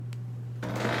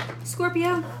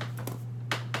Scorpio,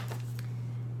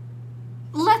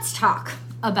 let's talk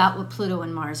about what Pluto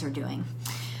and Mars are doing.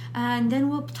 And then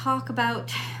we'll talk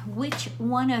about which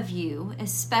one of you,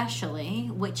 especially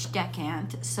which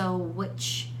decant, so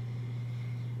which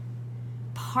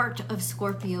part of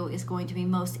Scorpio is going to be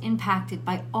most impacted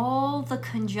by all the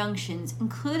conjunctions,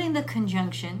 including the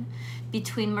conjunction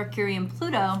between Mercury and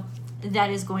Pluto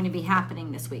that is going to be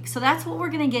happening this week. So that's what we're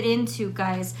going to get into,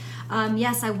 guys.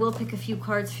 Yes, I will pick a few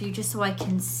cards for you just so I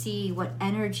can see what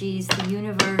energies the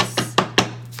universe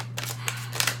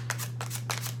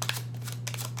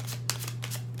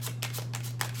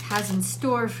has in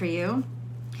store for you.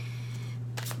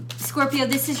 Scorpio,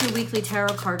 this is your weekly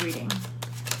tarot card reading.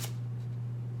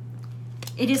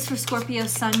 It is for Scorpio,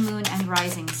 sun, moon, and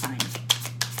rising sign.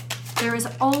 There is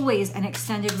always an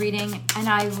extended reading, and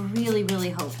I really, really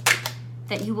hope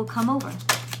that you will come over.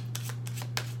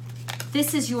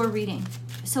 This is your reading,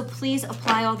 so please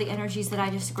apply all the energies that I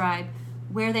described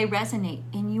where they resonate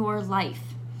in your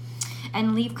life.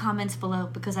 And leave comments below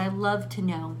because I love to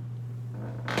know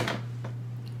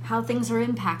how things are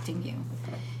impacting you.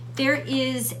 There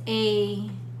is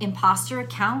a imposter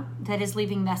account that is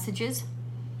leaving messages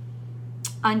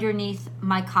underneath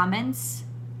my comments.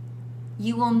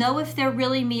 You will know if they're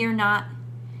really me or not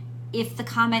if the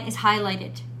comment is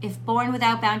highlighted. If Born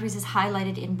Without Boundaries is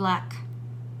highlighted in black,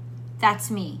 that's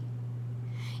me.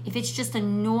 If it's just a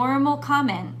normal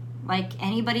comment, like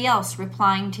anybody else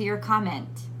replying to your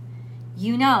comment,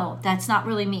 you know that's not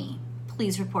really me.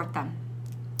 Please report them.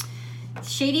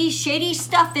 Shady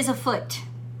stuff is afoot.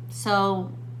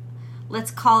 So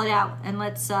let's call it out and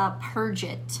let's purge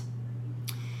it.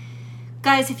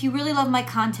 Guys, if you really love my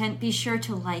content, be sure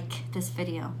to like this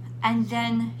video and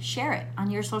then share it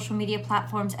on your social media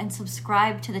platforms and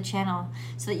subscribe to the channel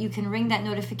so that you can ring that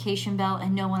notification bell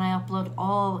and know when I upload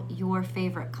all your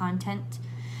favorite content.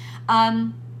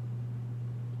 And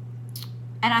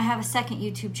I have a second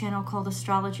YouTube channel called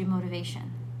Astrology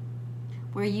Motivation,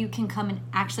 where you can come and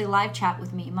actually live chat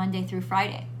with me Monday through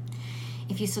Friday.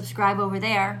 If you subscribe over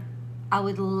there, I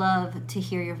would love to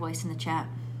hear your voice in the chat.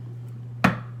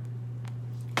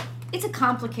 It's a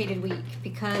complicated week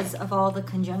because of all the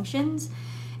conjunctions.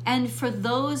 And for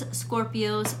those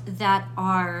Scorpios that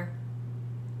are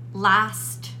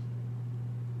late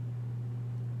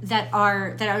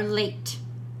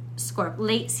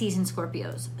season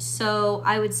Scorpios. So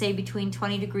I would say between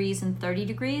 20 degrees and 30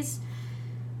 degrees.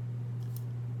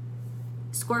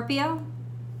 Scorpio,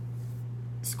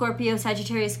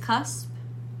 Sagittarius cusp.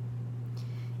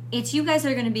 It's you guys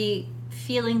that are going to be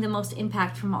feeling the most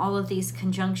impact from all of these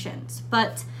conjunctions.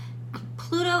 But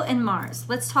Pluto and Mars,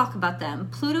 let's talk about them.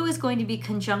 Pluto is going to be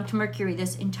conjunct Mercury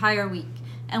this entire week.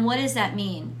 And what does that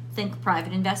mean? Think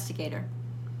private investigator.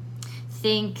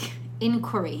 Think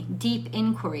inquiry, deep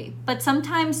inquiry. But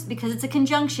sometimes, because it's a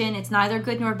conjunction, it's neither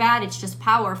good nor bad, it's just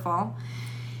powerful,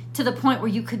 to the point where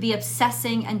you could be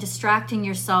obsessing and distracting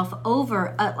yourself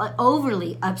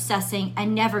overly obsessing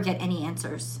and never get any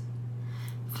answers.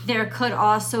 There could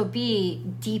also be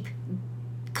deep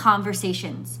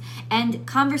conversations, and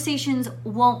conversations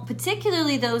won't,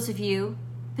 particularly those of you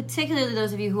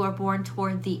who are born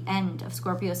toward the end of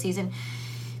Scorpio season,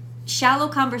 shallow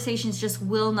conversations just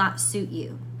will not suit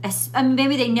you.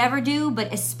 Maybe they never do,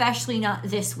 but especially not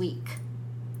this week.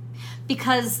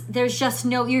 Because there's just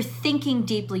you're thinking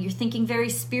deeply, you're thinking very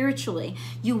spiritually,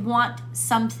 you want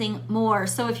something more.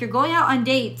 So if you're going out on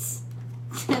dates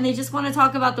and they just want to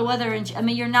talk about the weather,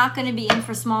 you're not going to be in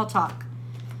for small talk.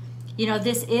 You know,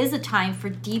 this is a time for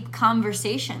deep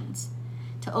conversations,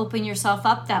 to open yourself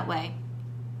up that way.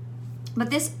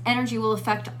 But this energy will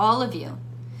affect all of you.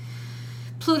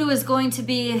 Pluto is going to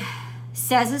be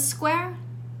César square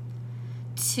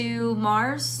to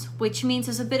Mars, which means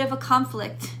there's a bit of a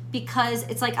conflict, because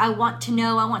it's like, I want to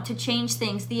know, I want to change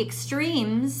things. The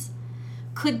extremes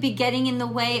could be getting in the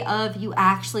way of you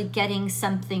actually getting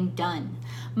something done.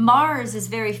 Mars is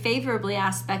very favorably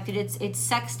aspected. It's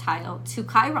sextile to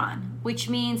Chiron, which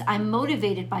means I'm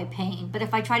motivated by pain. But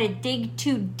if I try to dig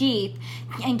too deep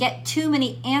and get too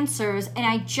many answers, and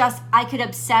I could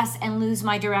obsess and lose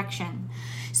my direction.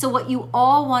 So what you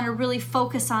all want to really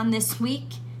focus on this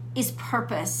week is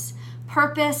purpose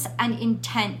and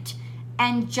intent,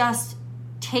 and just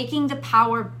taking the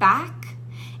power back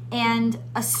and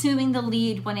assuming the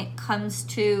lead when it comes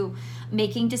to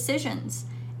making decisions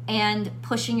and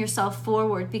pushing yourself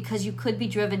forward, because you could be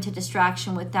driven to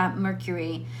distraction with that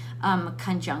Mercury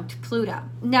conjunct Pluto.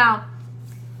 Now,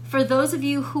 for those of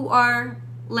you who are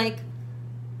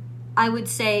I would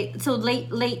say, so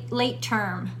late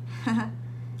term,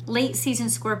 late season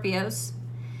Scorpios,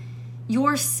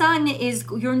 Your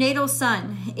natal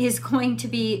sun is going to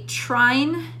be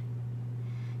trine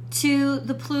to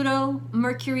the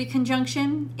Pluto-Mercury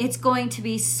conjunction. It's going to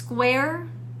be square.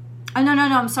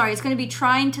 I'm sorry. It's going to be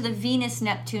trine to the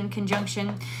Venus-Neptune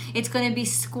conjunction. It's going to be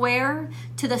square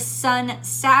to the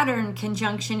Sun-Saturn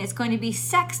conjunction. It's going to be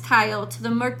sextile to the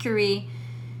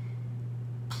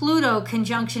Mercury-Pluto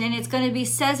conjunction. And it's going to be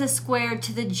sesquare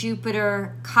to the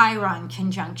Jupiter-Chiron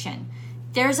conjunction.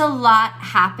 There's a lot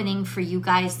happening for you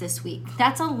guys this week.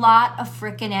 That's a lot of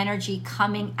freaking energy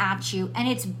coming at you. And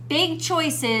it's big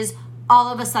choices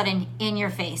all of a sudden in your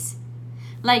face.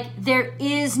 Like, there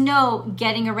is no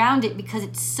getting around it because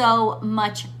it's so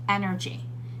much energy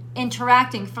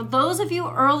interacting. For those of you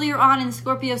earlier on in the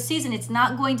Scorpio season, it's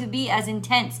not going to be as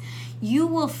intense. You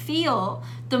will feel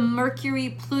the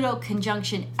Mercury-Pluto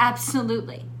conjunction,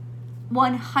 absolutely.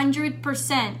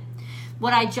 100%.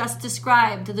 What I just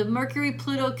described, the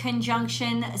Mercury-Pluto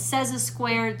conjunction,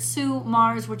 sesquare to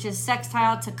Mars, which is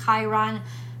sextile to Chiron,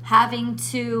 having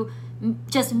to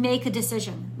just make a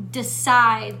decision,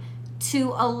 decide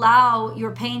to allow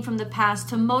your pain from the past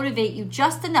to motivate you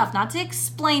just enough, not to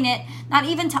explain it, not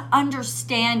even to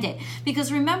understand it.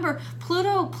 Because remember,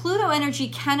 Pluto energy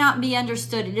cannot be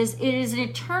understood. It is an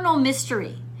eternal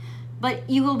mystery. But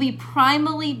you will be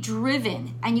primally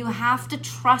driven, and you have to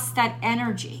trust that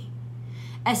energy.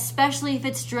 Especially if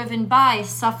it's driven by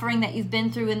suffering that you've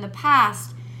been through in the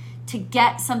past, to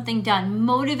get something done.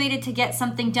 Motivated to get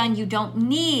something done, you don't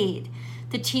need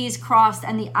the T's crossed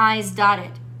and the I's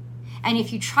dotted. And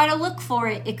if you try to look for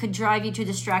it, it could drive you to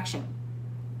distraction.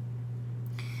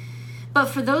 But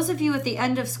for those of you at the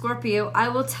end of Scorpio, I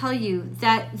will tell you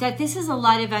that this is a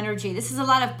lot of energy. This is a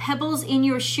lot of pebbles in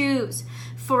your shoes.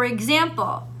 For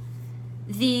example,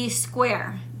 the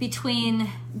square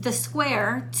between the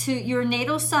square to your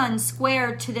natal sun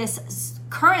square to this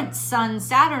current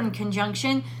Sun-Saturn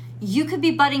conjunction, you could be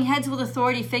butting heads with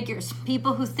authority figures,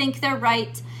 people who think they're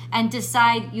right and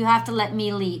decide you have to let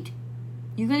me lead.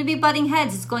 You're going to be butting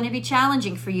heads. It's going to be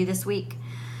challenging for you this week.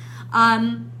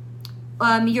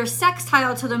 Your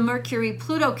sextile to the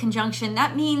Mercury-Pluto conjunction,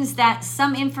 that means that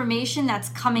some information that's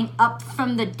coming up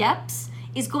from the depths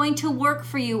is going to work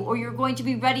for you, or you're going to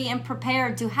be ready and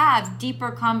prepared to have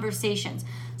deeper conversations.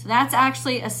 So that's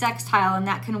actually a sextile, and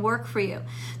that can work for you.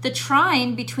 The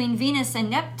trine between Venus and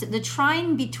Neptune, the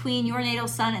trine between your natal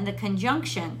sun and the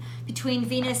conjunction between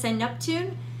Venus and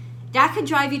Neptune, that could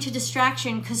drive you to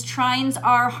distraction because trines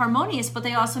are harmonious, but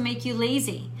they also make you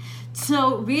lazy.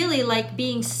 So really, like,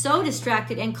 being so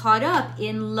distracted and caught up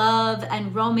in love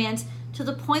and romance to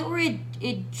the point where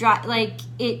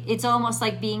it's almost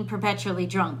like being perpetually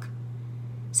drunk.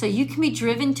 So you can be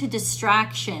driven to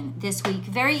distraction this week,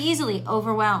 very easily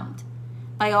overwhelmed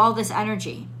by all this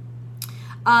energy.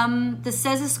 The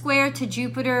sesquare to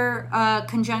Jupiter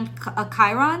conjunct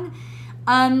Chiron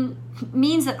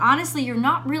means that honestly you're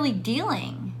not really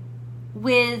dealing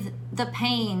with the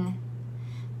pain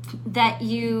that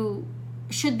you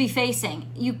should be facing.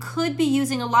 You could be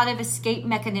using a lot of escape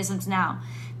mechanisms now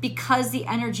because the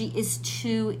energy is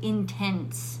too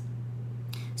intense.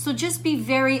 So just be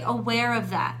very aware of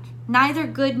that. Neither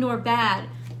good nor bad,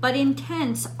 but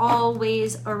intense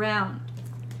always around.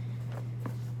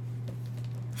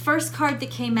 First card that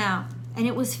came out, and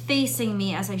it was facing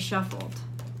me as I shuffled.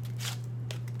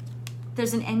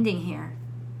 There's an ending here.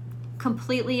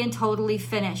 Completely and totally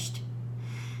finished.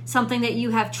 Something that you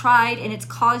have tried and it's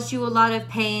caused you a lot of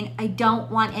pain. I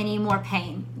don't want any more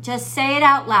pain. Just say it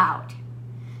out loud.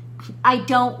 I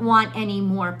don't want any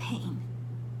more pain.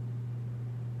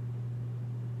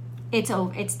 It's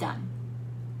over. It's done.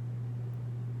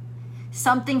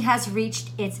 Something has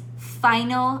reached its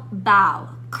final bow,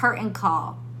 curtain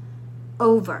call,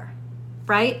 over,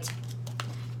 right?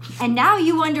 And now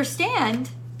you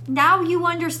understand. Now you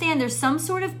understand. There's some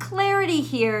sort of clarity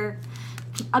here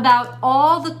about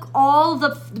all the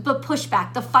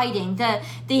pushback, the fighting, the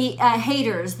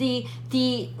haters, the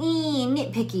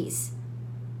nitpickies.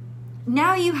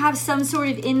 Now you have some sort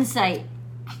of insight,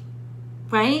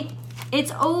 right?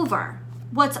 It's over.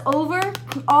 What's over?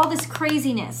 All this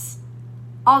craziness,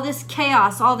 all this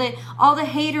chaos, all the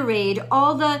haterade,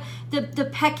 all the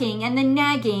pecking and the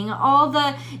nagging, all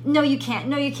the no you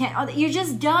can't, you're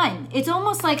just done. It's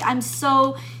almost like I'm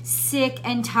so sick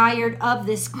and tired of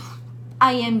this.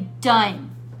 I am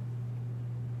done.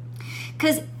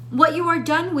 Because what you are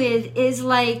done with is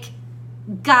like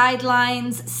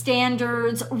guidelines,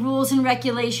 standards, rules and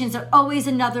regulations. There's always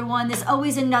another one. There's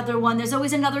always another one. There's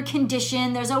always another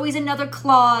condition. There's always another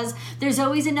clause. There's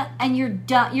always and you're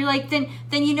done. You're like, then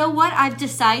you know what? I've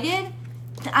decided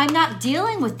I'm not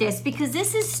dealing with this because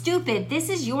this is stupid. This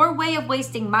is your way of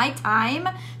wasting my time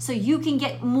so you can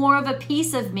get more of a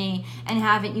piece of me, and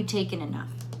haven't you taken enough?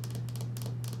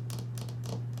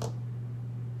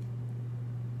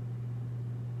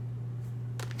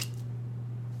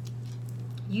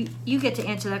 You get to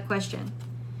answer that question.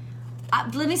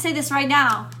 Let me say this right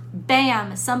now.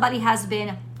 Bam, somebody has been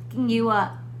f***ing you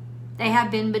up. They have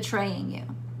been betraying you.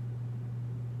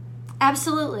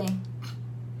 Absolutely.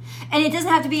 And it doesn't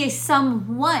have to be a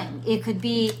someone. It could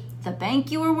be the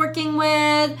bank you were working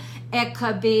with. It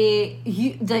could be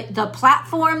the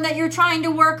platform that you're trying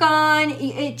to work on.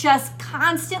 It just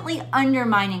constantly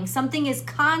undermining. Something is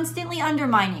constantly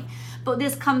undermining. But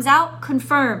this comes out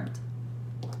confirmed.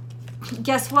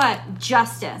 Guess what?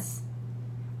 Justice.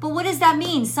 But what does that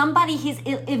mean? Somebody is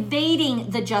evading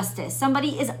the justice.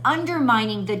 Somebody is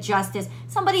undermining the justice.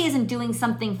 Somebody isn't doing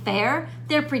something fair.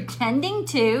 They're pretending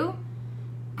to.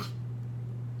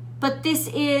 But this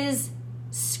is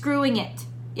screwing it.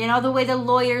 You know, the way the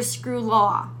lawyers screw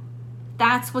law.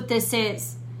 That's what this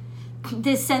is.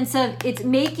 This sense of it's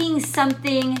making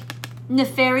something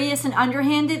nefarious and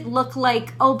underhanded look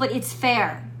like, oh, but it's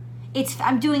fair.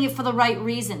 I'm doing it for the right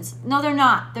reasons. No, they're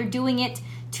not. They're doing it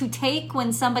to take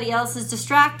when somebody else is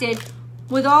distracted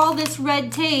with all this red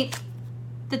tape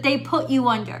that they put you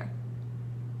under.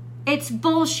 It's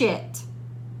bullshit.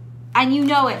 And you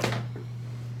know it.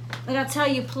 And I'll tell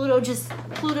you,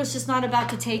 Pluto's just not about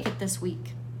to take it this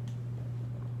week.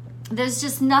 There's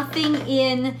just nothing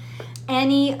in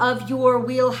any of your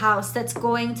wheelhouse that's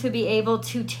going to be able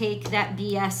to take that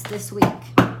BS this week.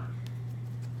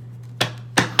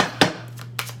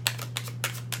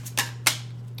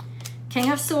 King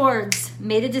of Swords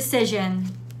made a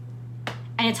decision,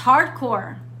 and it's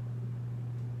hardcore.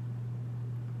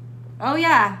 Oh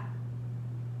yeah.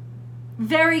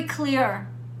 Very clear.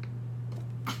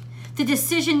 The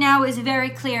decision now is very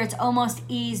clear. It's almost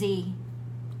easy.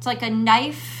 It's like a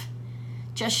knife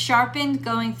just sharpened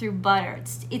going through butter.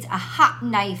 It's a hot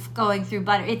knife going through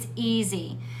butter. It's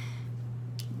easy.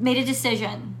 Made a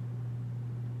decision.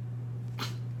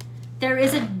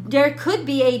 There could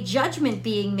be a judgment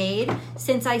being made,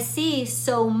 since I see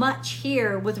so much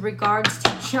here with regards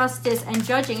to justice and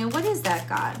judging. And what is that,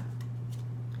 God?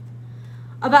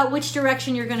 About which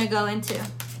direction you're going to go into.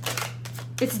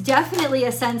 It's definitely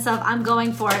a sense of, I'm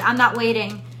going for it. I'm not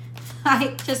waiting.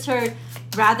 I just heard,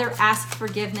 rather ask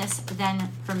forgiveness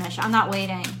than permission. I'm not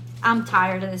waiting. I'm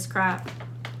tired of this crap.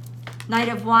 Knight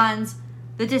of Wands.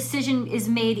 The decision is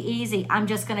made easy. I'm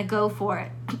just going to go for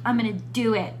it. I'm going to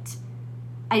do it.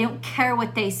 I don't care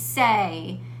what they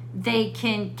say. They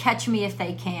can catch me if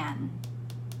they can.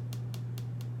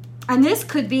 And this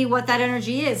could be what that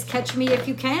energy is. Catch me if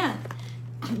you can.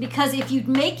 Because if you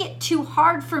make it too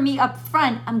hard for me up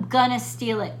front, I'm gonna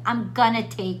steal it. I'm gonna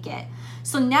take it.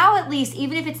 So now at least,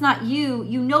 even if it's not you,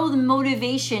 you know the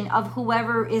motivation of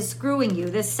whoever is screwing you.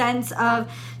 The sense of,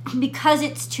 because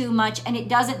it's too much and it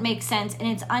doesn't make sense and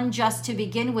it's unjust to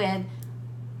begin with,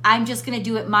 I'm just gonna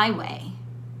do it my way.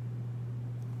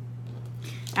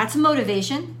 That's a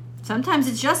motivation. Sometimes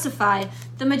it's justified.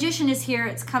 The Magician is here.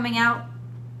 It's coming out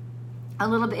a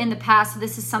little bit in the past. So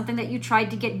this is something that you tried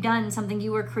to get done, something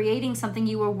you were creating, something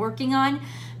you were working on,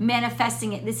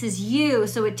 manifesting it. This is you.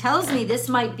 So it tells me this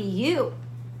might be you.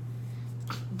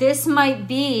 This might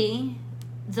be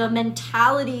the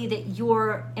mentality that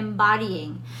you're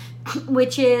embodying,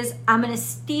 which is, I'm going to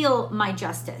steal my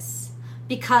justice.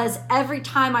 Because every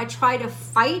time I try to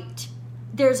fight,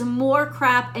 there's more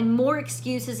crap and more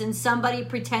excuses and somebody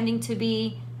pretending to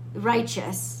be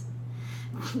righteous,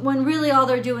 when really all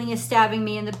they're doing is stabbing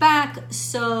me in the back.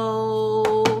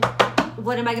 So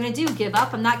what am I going to do? Give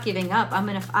up? I'm not giving up. I'm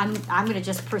going to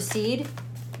just proceed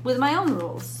with my own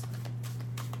rules.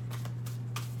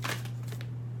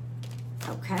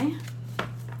 Okay.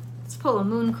 Let's pull a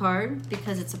moon card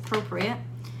because it's appropriate.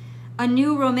 A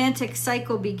new romantic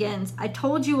cycle begins. I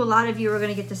told you a lot of you are going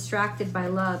to get distracted by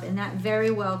love, and that very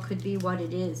well could be what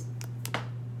it is.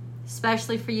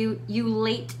 Especially for you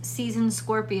late season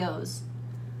Scorpios.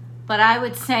 But I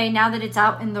would say, now that it's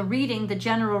out in the reading, the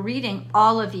general reading,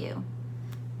 all of you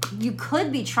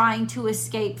could be trying to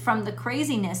escape from the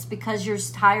craziness because you're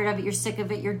tired of it, you're sick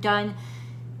of it, you're done.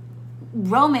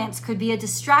 Romance could be a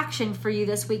distraction for you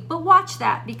this week, but watch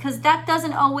that, because that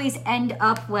doesn't always end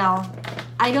up well.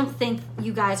 I don't think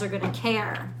you guys are going to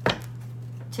care,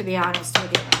 to be honest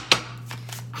with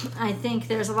you. I think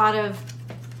there's a lot of,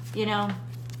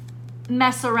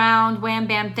 mess around, wham,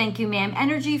 bam, thank you, ma'am,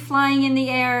 energy flying in the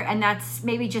air, and that's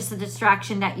maybe just a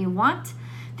distraction that you want.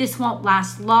 This won't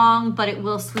last long, but it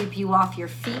will sweep you off your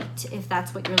feet if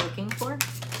that's what you're looking for.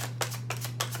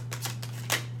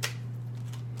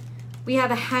 We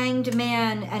have a Hanged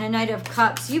Man and a Knight of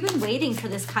Cups. You've been waiting for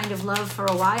this kind of love for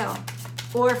a while,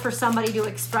 or for somebody to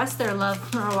express their love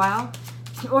for a while,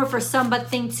 or for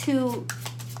something to,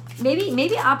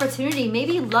 maybe opportunity,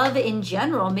 maybe love in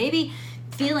general, maybe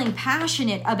feeling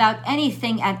passionate about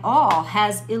anything at all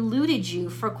has eluded you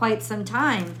for quite some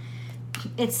time.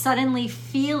 It's suddenly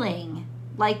feeling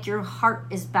like your heart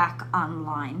is back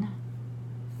online.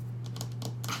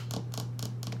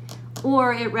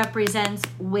 Or it represents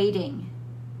waiting,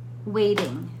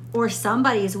 or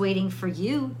somebody is waiting for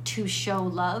you to show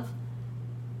love.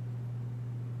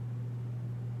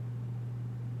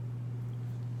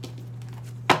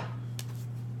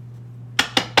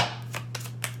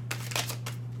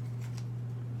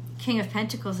 King of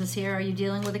Pentacles is here. Are you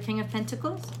dealing with the King of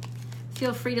Pentacles?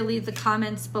 Feel free to leave the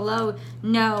comments below.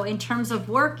 No, in terms of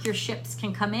work, your ships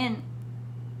can come in.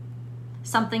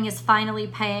 Something is finally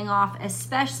paying off,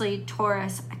 especially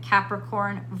Taurus,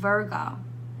 Capricorn, Virgo.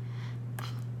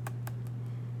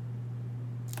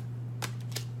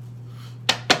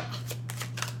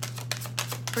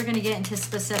 We're going to get into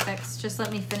specifics. Just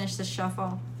let me finish the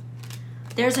shuffle.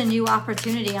 There's a new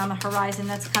opportunity on the horizon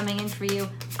that's coming in for you.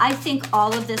 I think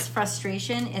all of this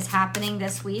frustration is happening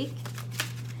this week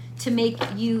to make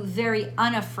you very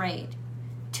unafraid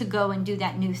to go and do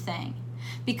that new thing.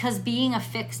 Because being a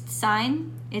fixed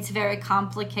sign, it's very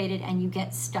complicated and you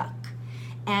get stuck.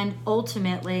 And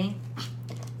ultimately,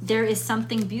 there is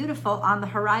something beautiful on the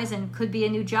horizon. Could be a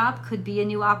new job, could be a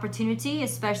new opportunity,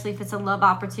 especially if it's a love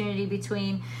opportunity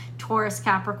between Taurus,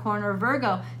 Capricorn, or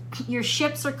Virgo. Your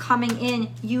ships are coming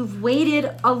in. You've waited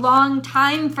a long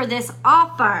time for this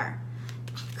offer.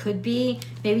 Could be,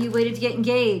 maybe you waited to get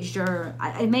engaged, or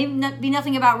it may not be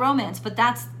nothing about romance, but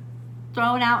that's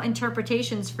throwing out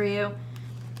interpretations for you.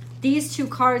 These two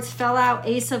cards fell out,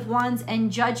 Ace of Wands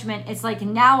and Judgment. It's like,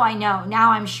 now I know,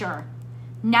 now I'm sure,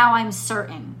 now I'm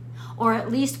certain. Or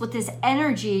at least with this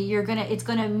energy, it's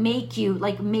gonna make you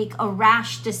make a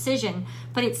rash decision,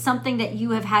 but it's something that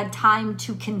you have had time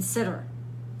to consider.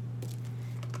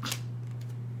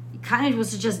 Kind of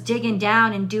was just digging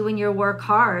down and doing your work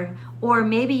hard, or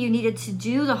maybe you needed to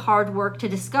do the hard work to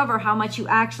discover how much you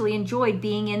actually enjoyed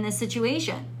being in this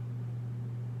situation.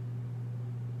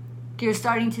 You're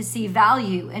starting to see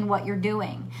value in what you're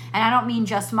doing, and I don't mean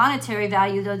just monetary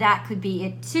value, though that could be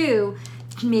it too.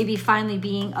 Maybe finally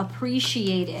being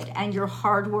appreciated and your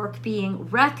hard work being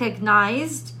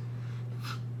recognized.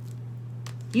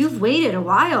 You've waited a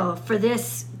while for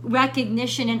this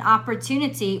recognition and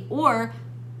opportunity, or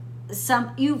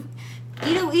you've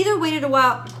either waited a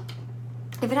while.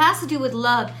 If it has to do with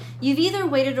love, you've either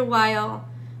waited a while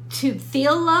to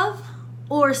feel love,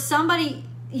 or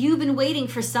you've been waiting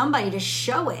for somebody to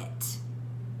show it.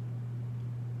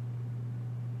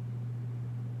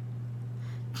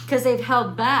 Because they've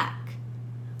held back.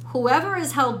 Whoever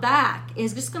is held back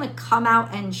is just going to come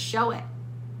out and show it.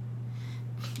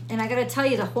 And I got to tell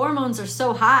you, the hormones are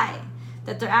so high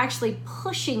that they're actually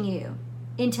pushing you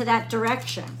into that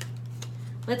direction.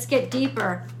 Let's get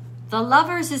deeper. The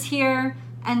Lovers is here,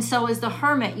 and so is the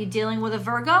Hermit. You dealing with a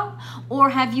Virgo? Or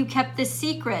have you kept this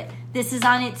secret? This is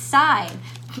on its side.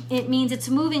 It means it's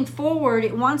moving forward.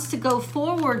 It wants to go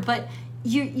forward, but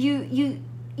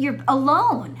you're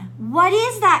alone. What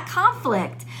is that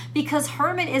conflict? Because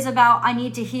Hermit is about, I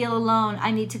need to heal alone.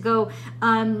 I need to go.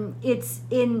 It's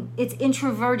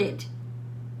introverted.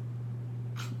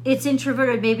 It's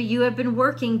introverted. Maybe you have been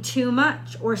working too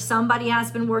much, or somebody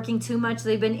has been working too much.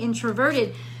 They've been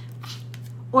introverted,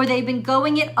 or they've been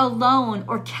going it alone,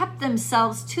 or kept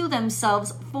themselves to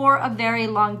themselves for a very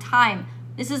long time.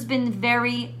 This has been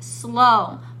very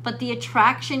slow, but the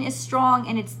attraction is strong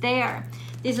and it's there.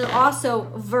 These are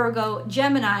also Virgo,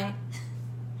 Gemini,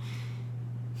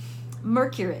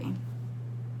 Mercury.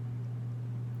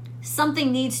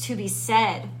 Something needs to be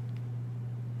said.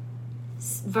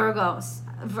 Virgos.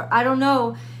 I don't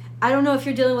know if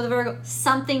you're dealing with a Virgo.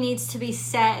 Something needs to be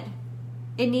said.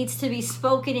 It needs to be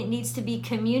spoken. It needs to be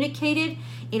communicated.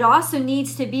 It also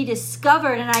needs to be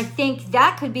discovered. And I think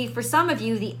that could be for some of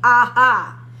you the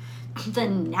aha. The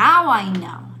now I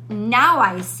know. Now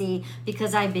I see,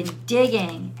 because I've been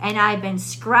digging and I've been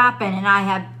scrapping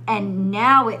and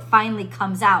now it finally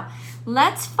comes out.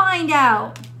 Let's find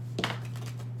out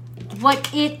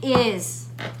what it is.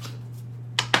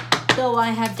 Though I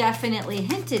have definitely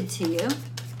hinted to you.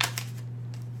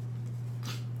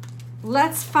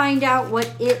 Let's find out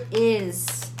what it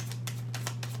is.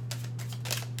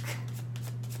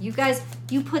 You guys,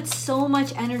 you put so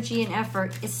much energy and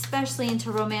effort, especially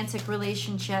into romantic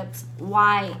relationships.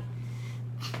 Why?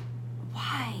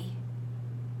 Why?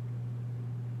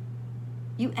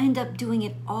 You end up doing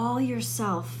it all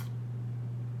yourself.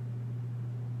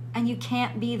 And you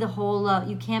can't be the whole love.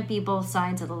 You can't be both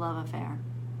sides of the love affair.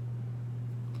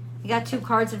 You got 2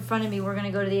 cards in front of me. We're going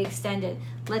to go to the extended.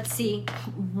 Let's see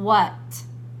what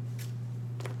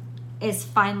is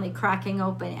finally cracking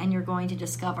open and you're going to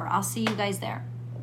discover. I'll see you guys there.